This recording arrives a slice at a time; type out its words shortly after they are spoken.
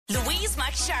Louise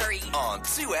McSharry on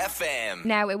 2FM.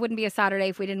 Now, it wouldn't be a Saturday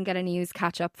if we didn't get a news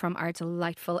catch-up from our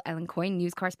delightful Ellen Coyne,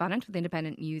 news correspondent with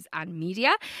Independent News and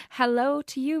Media. Hello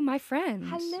to you, my friend.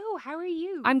 Hello, how are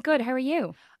you? I'm good, how are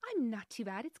you? I'm not too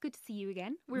bad. It's good to see you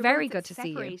again. We're Very both good to see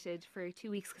you. separated for 2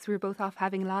 weeks because we were both off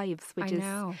having lives, which is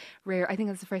rare. I think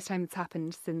that's the first time it's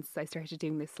happened since I started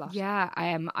doing this slot. Yeah,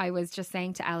 I was just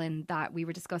saying to Ellen that we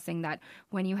were discussing that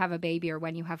when you have a baby or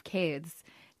when you have kids,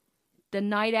 the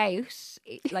night out,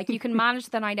 like you can manage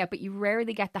the night out, but you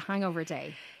rarely get the hangover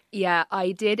day. Yeah,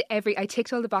 I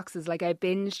ticked all the boxes. Like, I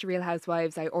binged Real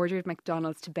Housewives, I ordered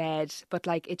McDonald's to bed, but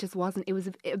like it just wasn't, it was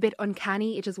a bit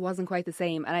uncanny. It just wasn't quite the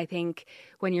same. And I think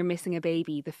when you're missing a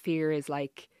baby, the fear is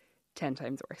like 10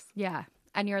 times worse. Yeah.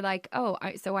 And you're like,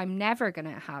 so I'm never going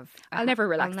to have... I'll never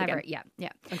relax again. Yeah.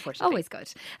 Unfortunately. Always good.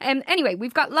 Anyway,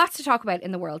 we've got lots to talk about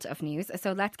in the world of news,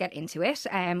 so let's get into it.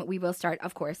 We will start,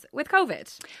 of course, with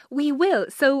COVID. We will.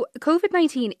 So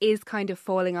COVID-19 is kind of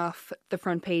falling off the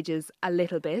front pages a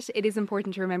little bit. It is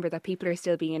important to remember that people are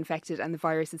still being infected and the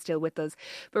virus is still with us.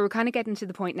 But we're kind of getting to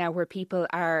the point now where people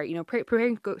are,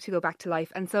 preparing to go back to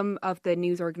life. And some of the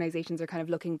news organisations are kind of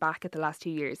looking back at the last 2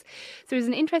 years. So there's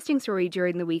an interesting story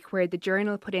during the week where the Journal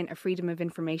put in a Freedom of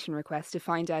Information request to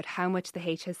find out how much the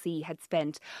HSE had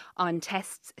spent on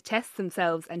tests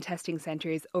themselves and testing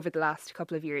centres over the last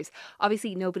couple of years.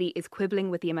 Obviously, nobody is quibbling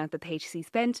with the amount that the HSE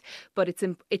spent, but it's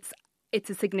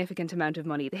a significant amount of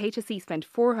money. The HSE spent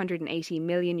 €480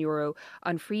 million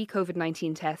on free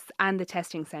COVID-19 tests and the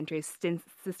testing centres since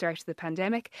the start of the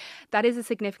pandemic. That is a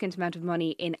significant amount of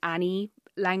money in any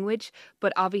language,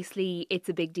 but obviously it's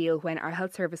a big deal when our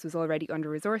health service was already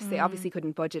under-resourced. They obviously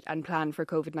couldn't budget and plan for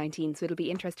COVID-19, so it'll be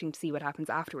interesting to see what happens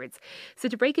afterwards. So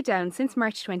to break it down, since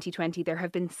March 2020, there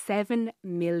have been 7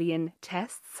 million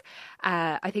tests.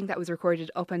 I think that was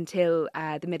recorded up until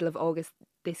the middle of August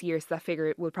this year, so that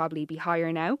figure will probably be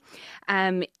higher now.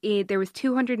 There was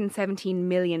 217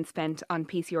 million spent on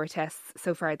PCR tests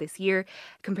so far this year,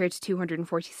 compared to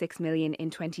 246 million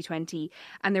in 2020.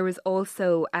 And there was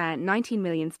also 19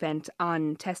 million spent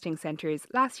on testing centres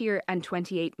last year and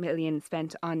 28 million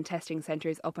spent on testing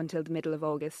centres up until the middle of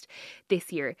August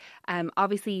this year.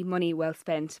 Obviously, money well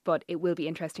spent, but it will be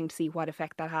interesting to see what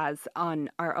effect that has on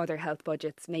our other health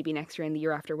budgets, maybe next year and the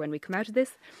year after when we come out of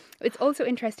this. It's also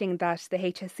interesting that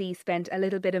the HSE spent a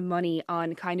little bit of money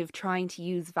on kind of trying to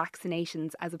use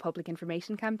vaccinations as a public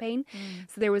information campaign.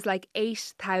 So there was like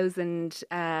 8,000,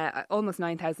 almost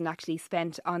 9,000 actually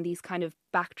spent on these kind of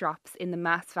backdrops in the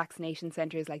mass vaccination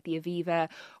centres like the Aviva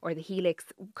or the Helix,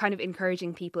 kind of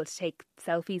encouraging people to take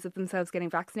selfies of themselves getting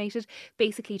vaccinated,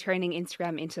 basically turning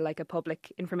Instagram into like a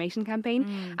public information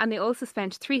campaign. And they also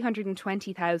spent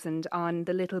 320,000 on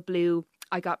the little blue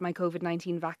I got my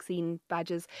COVID-19 vaccine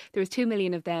badges. There was 2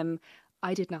 million of them.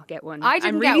 I did not get one.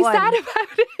 I'm really sad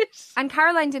about it. And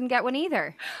Caroline didn't get one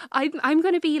either. I'm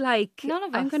going to be like, none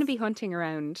of us. I'm going to be hunting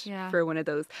around for one of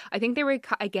those. I think they were,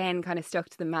 again, kind of stuck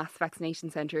to the mass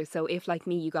vaccination centres. So if, like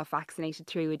me, you got vaccinated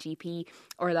through a GP,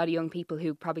 or a lot of young people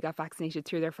who probably got vaccinated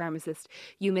through their pharmacist,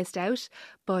 you missed out.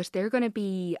 But I think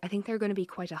they're going to be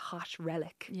quite a hot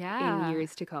relic in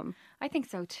years to come. I think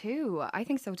so too.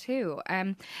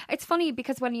 It's funny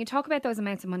because when you talk about those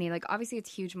amounts of money, like obviously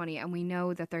it's huge money and we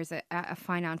know that there's a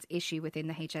finance issue within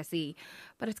the HSE,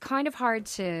 but it's kind of hard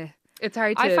to...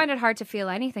 I find it hard to feel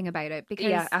anything about it because...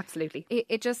 Yeah, absolutely.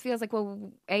 It just feels like,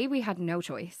 well, A, we had no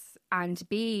choice, and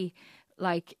B...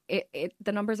 like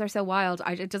the numbers are so wild.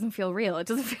 It doesn't feel real. It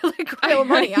doesn't feel like real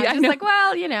money. I'm just like,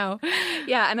 well,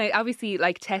 Yeah, and obviously,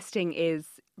 like,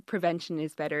 prevention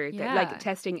is better. Yeah. Like,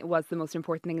 testing was the most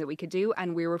important thing that we could do,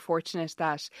 and we were fortunate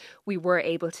that we were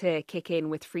able to kick in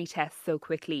with free tests so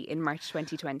quickly in March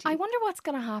 2020. I wonder what's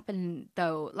going to happen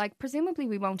though. Like, presumably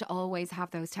we won't always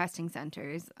have those testing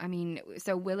centres. I mean,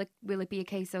 so will it be a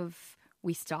case of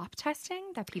we stop testing,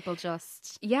 that people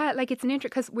just... Yeah, like it's an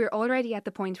because we're already at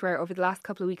the point where over the last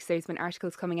couple of weeks there's been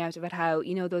articles coming out about how,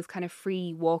 those kind of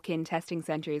free walk-in testing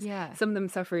centres, some of them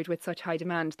suffered with such high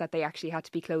demand that they actually had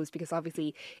to be closed because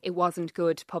obviously it wasn't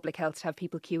good public health to have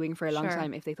people queuing for a long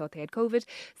time if they thought they had COVID.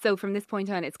 So from this point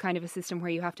on, it's kind of a system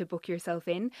where you have to book yourself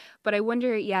in. But I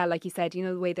wonder, like you said,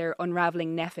 the way they're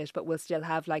unravelling NEFIT, but we'll still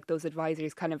have like those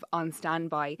advisors kind of on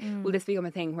standby. Will this become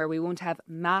a thing where we won't have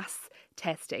mass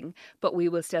testing, but we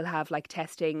will still have like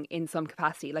testing in some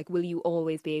capacity? Like, will you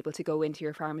always be able to go into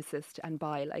your pharmacist and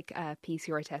buy like a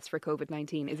PCR test for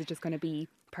COVID-19? Is it just going to be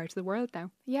part of the world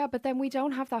now? Yeah, but then we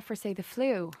don't have that for, say, the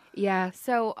flu. Yeah.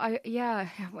 So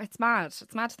it's mad.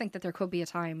 It's mad to think that there could be a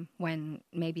time when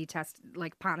maybe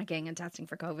panicking and testing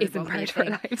for COVID isn't part of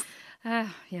our lives.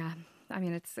 Yeah. I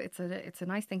mean, it's a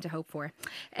nice thing to hope for.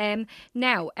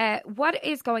 Now, what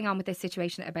is going on with this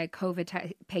situation about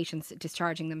COVID patients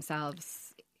discharging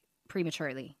themselves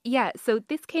prematurely? Yeah, so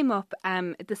this came up,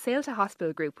 the Sale to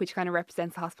Hospital group, which kind of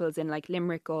represents hospitals in like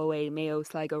Limerick, Galway, Mayo,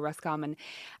 Sligo, Roscommon.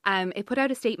 It put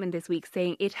out a statement this week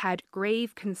saying it had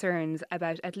grave concerns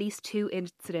about at least 2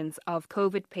 incidents of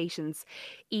COVID patients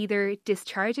either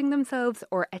discharging themselves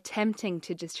or attempting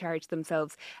to discharge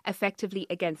themselves effectively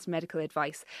against medical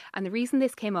advice. And the reason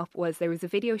this came up was there was a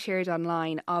video shared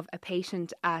online of a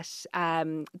patient at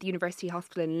the University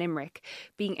Hospital in Limerick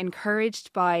being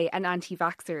encouraged by an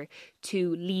anti-vaxxer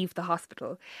to leave the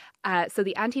hospital. So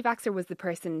the anti-vaxxer was the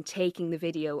person taking the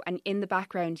video, and in the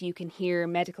background you can hear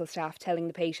medical staff telling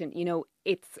the patient, you know,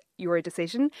 it's your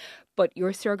decision, but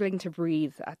you're struggling to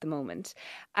breathe at the moment.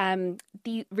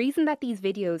 The reason that these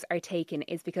videos are taken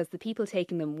is because the people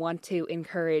taking them want to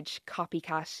encourage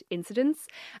copycat incidents.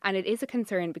 And it is a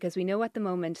concern because we know at the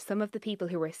moment some of the people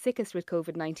who are sickest with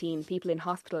COVID-19, people in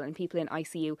hospital and people in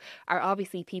ICU, are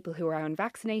obviously people who are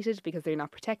unvaccinated because they're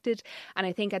not protected. And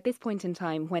I think at this point in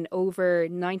time, when over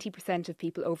 90% of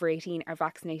people over 18 are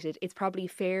vaccinated, it's probably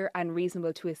fair and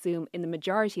reasonable to assume in the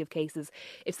majority of cases,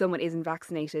 if someone isn't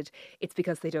vaccinated, it's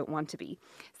because they don't want to be.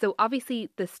 So obviously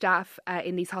the staff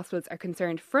in these hospitals are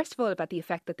concerned, first of all, about the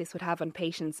effect that this would have on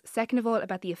patients. Second of all,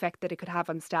 about the effect that it could have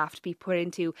on staff to be put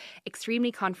into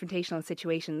extremely confrontational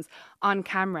situations on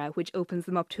camera, which opens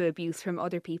them up to abuse from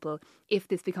other people if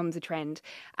this becomes a trend.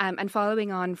 And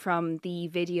following on from the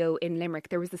video in Limerick,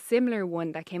 there was a similar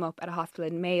one that came up at a hospital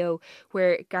in Mayo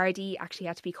where Gardaí actually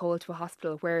had to be called to a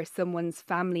hospital where someone's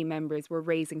family members were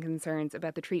raising concerns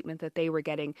about the treatment that they were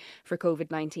getting for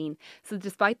COVID-19. So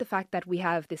despite the fact that we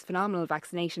have this phenomenal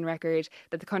vaccination record,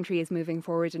 that the country is moving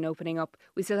forward and opening up,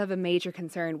 we still have a major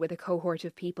concern with a cohort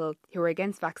of people who are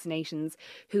against vaccinations,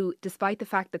 who, despite the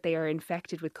fact that they are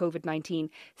infected with COVID-19,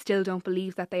 still don't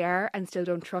believe that they are and still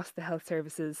don't trust the health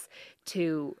services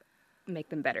to make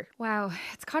them better. Wow,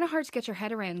 it's kind of hard to get your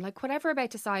head around. Like, whatever about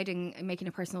deciding and making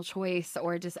a personal choice,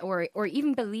 or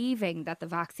even believing that the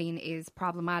vaccine is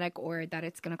problematic or that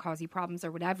it's going to cause you problems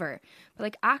or whatever, but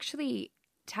like actually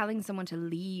telling someone to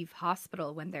leave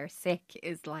hospital when they're sick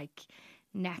is like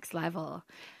next level.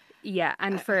 Yeah,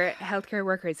 and for healthcare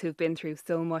workers who've been through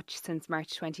so much since March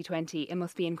 2020, it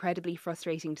must be incredibly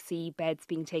frustrating to see beds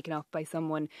being taken up by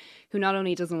someone who not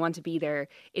only doesn't want to be there,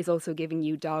 is also giving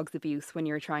you dog's abuse when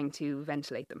you're trying to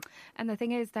ventilate them. And the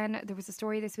thing is, then there was a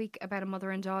story this week about a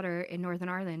mother and daughter in Northern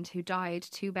Ireland who died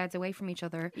 2 beds away from each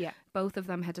other. Yeah. Both of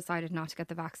them had decided not to get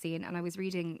the vaccine. And I was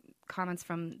reading comments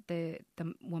from the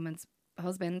woman's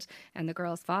husband and the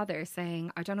girl's father saying,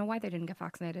 I don't know why they didn't get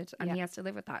vaccinated, and he has to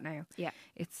live with that now. Yeah,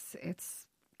 it's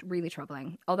really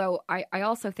troubling. Although I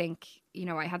also think, you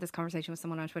know, I had this conversation with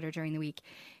someone on Twitter during the week.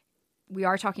 We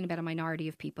are talking about a minority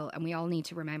of people, and we all need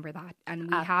to remember that.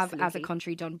 And we have, as a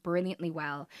country, done brilliantly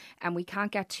well, and we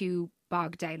can't get too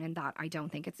bogged down in that. I don't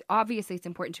think it's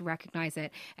important to recognise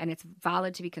it, and it's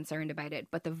valid to be concerned about it.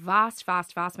 But the vast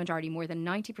majority, more than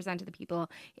 90% of the people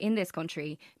in this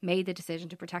country, made the decision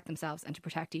to protect themselves and to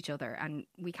protect each other, and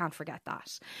we can't forget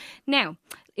that. Now,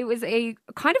 it was a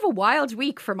kind of a wild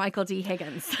week for Michael D.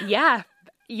 Higgins. Yeah.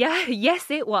 Yeah,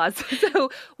 yes, it was. So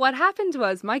what happened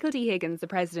was Michael D. Higgins, the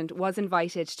president, was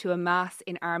invited to a mass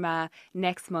in Armagh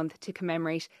next month to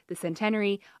commemorate the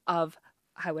centenary of,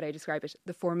 how would I describe it,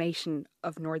 the formation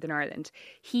of Northern Ireland.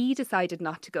 He decided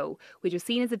not to go, which was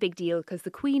seen as a big deal because the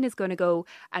Queen is going to go,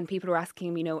 and people were asking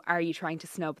him, you know, are you trying to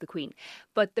snub the Queen?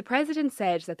 But the president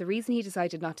said that the reason he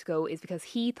decided not to go is because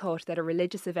he thought that a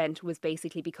religious event was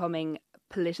basically becoming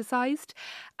politicised.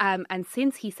 And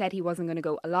since he said he wasn't going to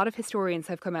go, a lot of historians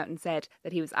have come out and said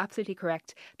that he was absolutely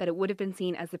correct, that it would have been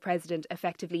seen as the president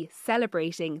effectively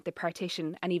celebrating the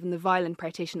partition and even the violent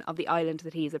partition of the island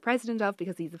that he is a president of,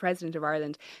 because he's the president of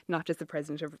Ireland, not just the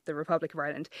president of the Republic of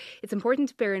Ireland. It's important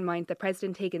to bear in mind that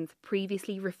President Higgins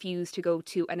previously refused to go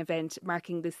to an event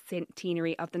marking the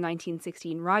centenary of the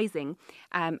 1916 Rising,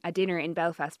 a dinner in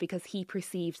Belfast, because he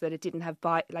perceived that it didn't have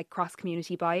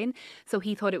cross-community buy-in. So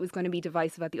he thought it was going to be divisive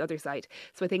at the other side.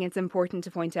 So I think it's important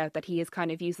to point out that he has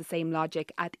kind of used the same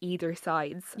logic at either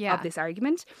sides of this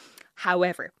argument.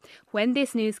 However, when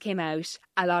this news came out,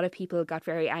 a lot of people got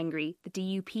very angry. The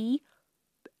DUP,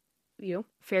 you know,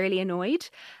 fairly annoyed.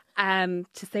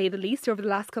 to say the least, over the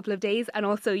last couple of days. And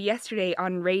also yesterday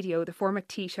on radio, the former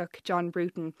Taoiseach, John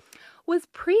Bruton, was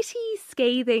pretty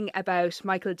scathing about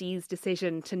Michael D's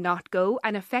decision to not go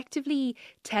and effectively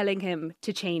telling him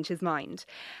to change his mind.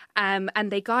 And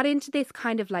they got into this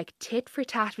kind of like tit for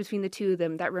tat between the two of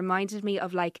them that reminded me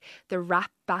of like the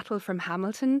rap battle from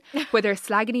Hamilton, where they're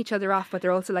slagging each other off, but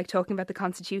they're also like talking about the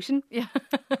Constitution. Yeah.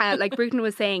 Like Bruton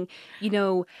was saying, you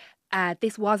know,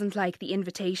 this wasn't like the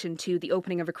invitation to the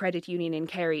opening of a credit union in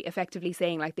Kerry, effectively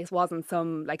saying like this wasn't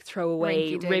some like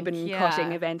throwaway ribbon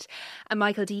cutting event. And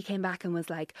Michael D came back and was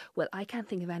like, well, I can't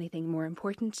think of anything more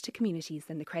important to communities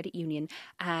than the credit union,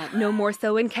 no more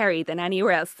so in Kerry than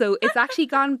anywhere else. So it's actually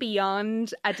gone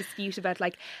beyond a dispute about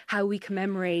like how we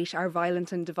commemorate our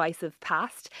violent and divisive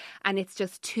past, and it's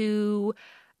just two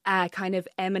kind of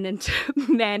eminent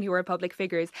men who are public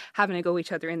figures having a go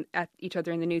at each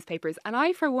other in the newspapers. And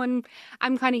I, for one,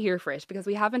 I'm kind of here for it, because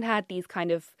we haven't had these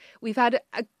kind of, we've had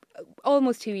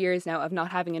almost 2 years now of not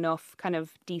having enough kind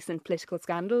of decent political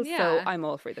scandals. Yeah. So I'm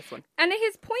all for this one. And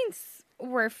his points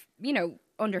were, you know,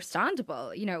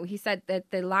 understandable. You know, he said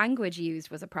that the language used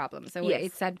was a problem. So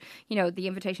it said, you know, the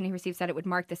invitation he received said it would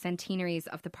mark the centenaries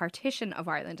of the partition of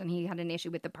Ireland, and he had an issue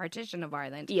with the partition of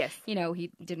Ireland. Yes. You know, he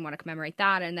didn't want to commemorate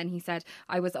that. And then he said,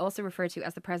 I was also referred to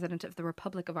as the President of the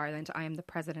Republic of Ireland. I am the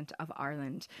President of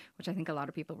Ireland, which I think a lot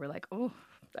of people were like, oh,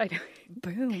 I know.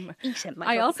 Boom.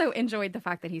 I also enjoyed the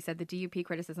fact that he said the DUP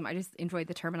criticism, I just enjoyed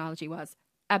the terminology, was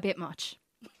a bit much.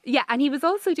 Yeah, and he was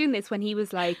also doing this when he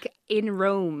was like in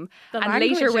Rome and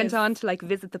later went on to like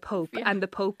visit the Pope. Yeah. And the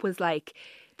Pope was like,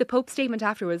 the Pope's statement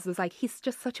afterwards was like, he's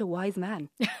just such a wise man.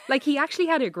 Like, he actually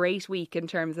had a great week in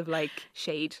terms of like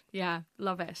shade. Yeah,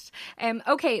 love it.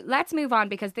 Okay, let's move on,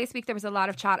 because this week there was a lot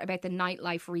of chat about the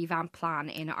nightlife revamp plan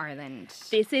in Ireland.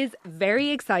 This is very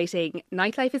exciting.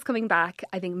 Nightlife is coming back.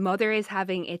 I think Mother is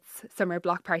having its summer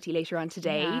block party later on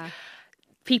today. Yeah.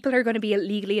 People are going to be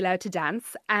legally allowed to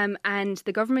dance, and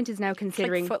the government is now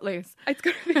considering... It's like Footloose. It's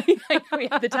going to be like we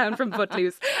have the town from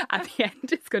Footloose at the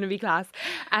end. It's going to be class.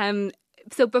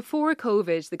 So before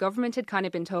COVID, the government had kind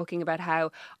of been talking about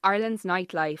how Ireland's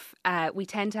nightlife, we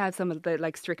tend to have some of the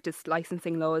like strictest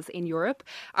licensing laws in Europe.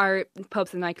 Our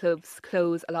pubs and nightclubs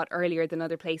close a lot earlier than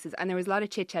other places, and there was a lot of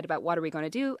chit chat about what are we going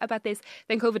to do about this.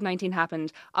 Then COVID-19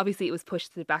 happened. Obviously, it was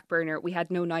pushed to the back burner. We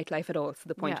had no nightlife at all, so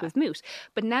the point was moot.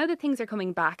 But now that things are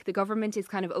coming back, the government is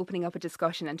kind of opening up a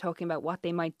discussion and talking about what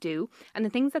they might do. And the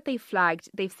things that they've flagged,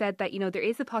 they've said that, you know, there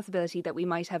is a possibility that we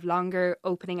might have longer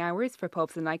opening hours for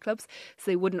pubs and nightclubs, so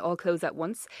they wouldn't all close at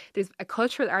once. There's a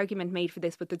cultural argument made for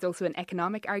this, but there's also an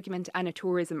economic argument and a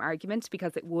tourism argument,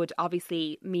 because it would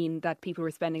obviously mean that people were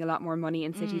spending a lot more money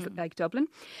in cities like Dublin.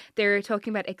 They're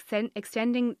talking about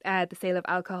extending the sale of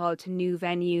alcohol to new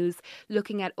venues,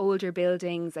 looking at older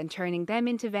buildings and turning them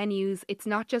into venues. It's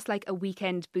not just like a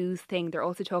weekend booze thing. They're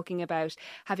also talking about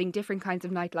having different kinds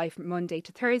of nightlife from Monday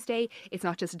to Thursday. It's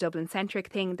not just a Dublin-centric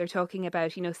thing. They're talking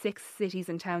about, you know, 6 cities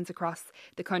and towns across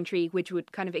the country, which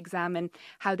would kind of examine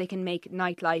how they can make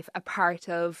nightlife a part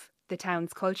of the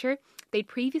town's culture. They'd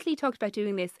previously talked about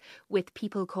doing this with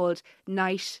people called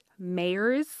night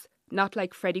mayors, not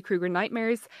like Freddy Krueger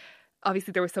nightmares.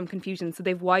 Obviously, there was some confusion, so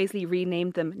they've wisely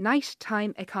renamed them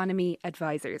Nighttime Economy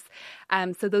Advisors.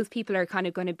 So those people are kind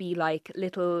of going to be like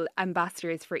little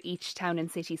ambassadors for each town and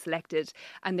city selected,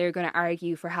 and they're going to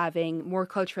argue for having more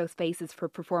cultural spaces for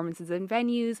performances and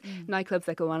venues, nightclubs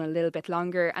that go on a little bit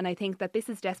longer. And I think that this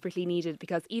is desperately needed,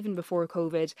 because even before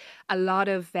COVID, a lot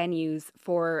of venues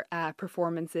for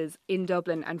performances in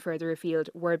Dublin and further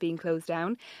afield were being closed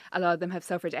down. A lot of them have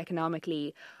suffered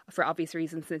economically for obvious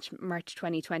reasons since March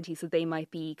 2020, so they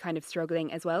might be kind of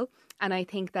struggling as well. And I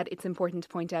think that it's important to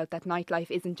point out that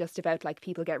nightlife isn't just about like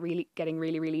people getting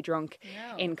really drunk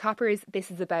in coppers.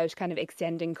 This is about kind of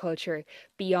extending culture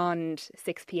beyond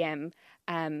 6 p.m.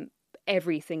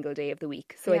 Every single day of the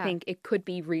week. So I think it could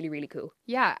be really cool.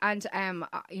 Yeah, and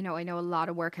you know, I know a lot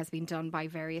of work has been done by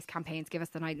various campaigns. Give Us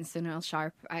the Night and Sunil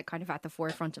Sharp kind of at the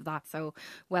forefront of that. So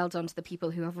well done to the people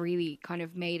who have really kind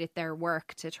of made it their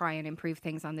work to try and improve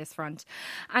things on this front.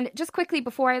 And just quickly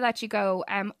before I let you go,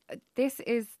 this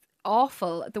is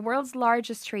awful. The world's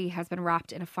largest tree has been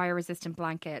wrapped in a fire-resistant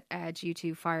blanket due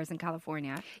to fires in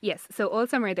California. Yes, so all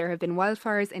summer there have been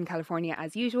wildfires in California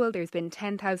as usual. There's been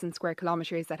 10,000 square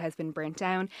kilometres that has been burnt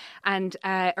down. And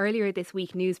earlier this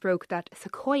week, news broke that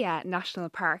Sequoia National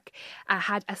Park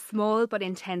had a small but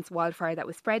intense wildfire that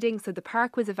was spreading. So the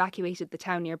park was evacuated, the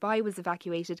town nearby was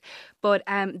evacuated. But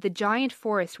the giant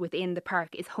forest within the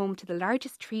park is home to the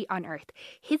largest tree on Earth.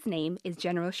 His name is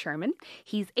General Sherman.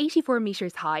 He's 84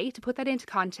 metres high. To put that into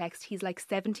context, he's like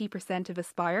 70% of a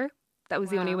spire. That was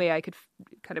the only way I could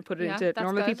kind of put it into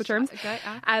normal people terms. Okay,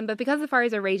 but because the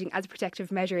fires are raging, as a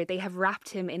protective measure, they have wrapped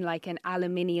him in like an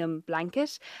aluminium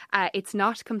blanket. It's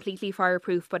not completely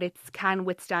fireproof, but it can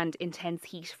withstand intense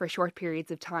heat for short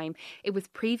periods of time. It was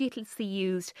previously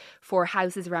used for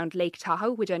houses around Lake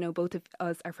Tahoe, which I know both of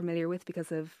us are familiar with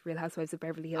because of Real Housewives of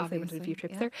Beverly Hills. They went on a few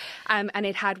trips there. And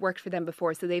it had worked for them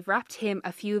before. So they've wrapped him,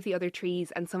 a few of the other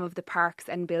trees and some of the parks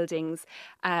and buildings,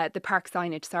 the park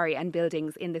signage, and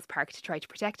buildings in this park to try to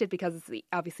protect it, because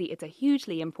obviously it's a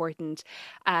hugely important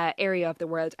area of the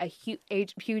world, a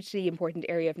hugely important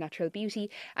area of natural beauty,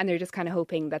 and they're just kind of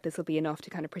hoping that this will be enough to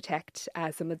kind of protect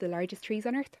some of the largest trees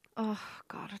on Earth. Oh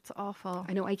God, it's awful.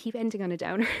 I know, I keep ending on a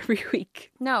downer every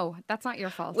week. No, that's not your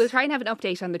fault. We'll try and have an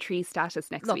update on the tree status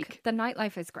next week. The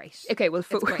nightlife is great. Okay, it's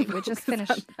great. We'll just finish.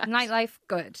 Nightlife,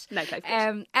 good. Nightlife,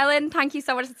 good. Ellen, thank you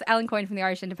so much. It's Ellen Coyne from the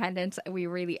Irish Independent. We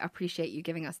really appreciate you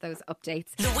giving us those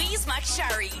updates. Louise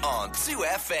McSharry on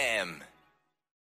 2FM.